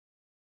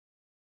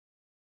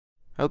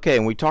Okay,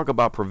 and we talk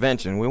about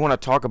prevention. We want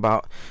to talk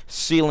about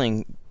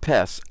sealing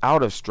pests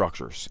out of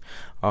structures.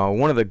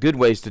 One of the good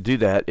ways to do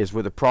that is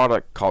with a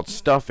product called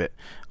Stuff It.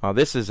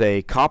 This is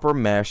a copper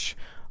mesh,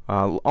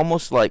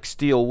 almost like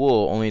steel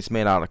wool, only it's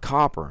made out of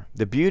copper.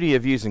 The beauty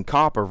of using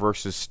copper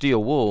versus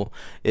steel wool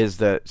is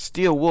that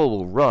steel wool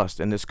will rust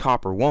and this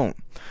copper won't.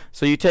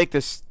 So you take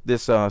this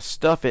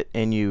Stuff It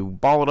and you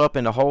ball it up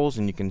into holes,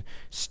 and you can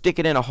stick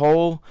it in a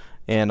hole,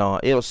 and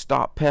it'll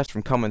stop pests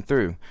from coming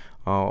through.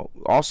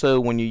 Also,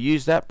 when you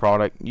use that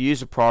product, you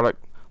use a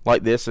product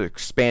like this,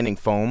 expanding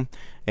foam,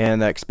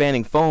 and the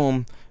expanding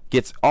foam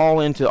gets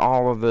all into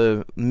all of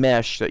the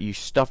mesh that you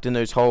stuffed in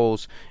those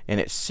holes, and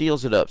it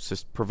seals it up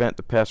to prevent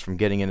the pests from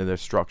getting into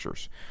those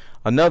structures.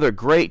 Another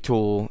great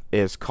tool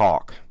is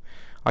caulk.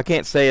 I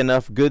can't say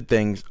enough good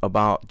things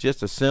about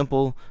just a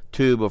simple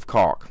tube of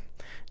caulk.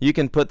 You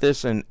can put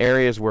this in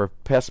areas where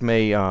pests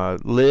may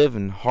live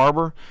and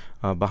harbor,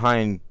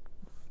 behind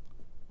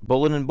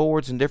bulletin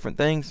boards and different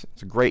things.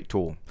 It's a great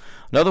tool.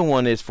 Another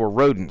one is for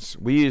rodents.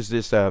 We use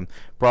this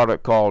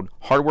product called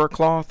hardware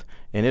cloth,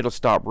 and it'll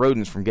stop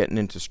rodents from getting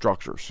into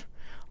structures.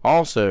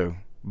 Also,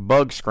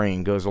 bug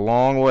screen goes a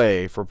long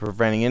way for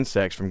preventing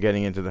insects from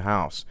getting into the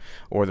house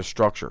or the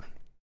structure.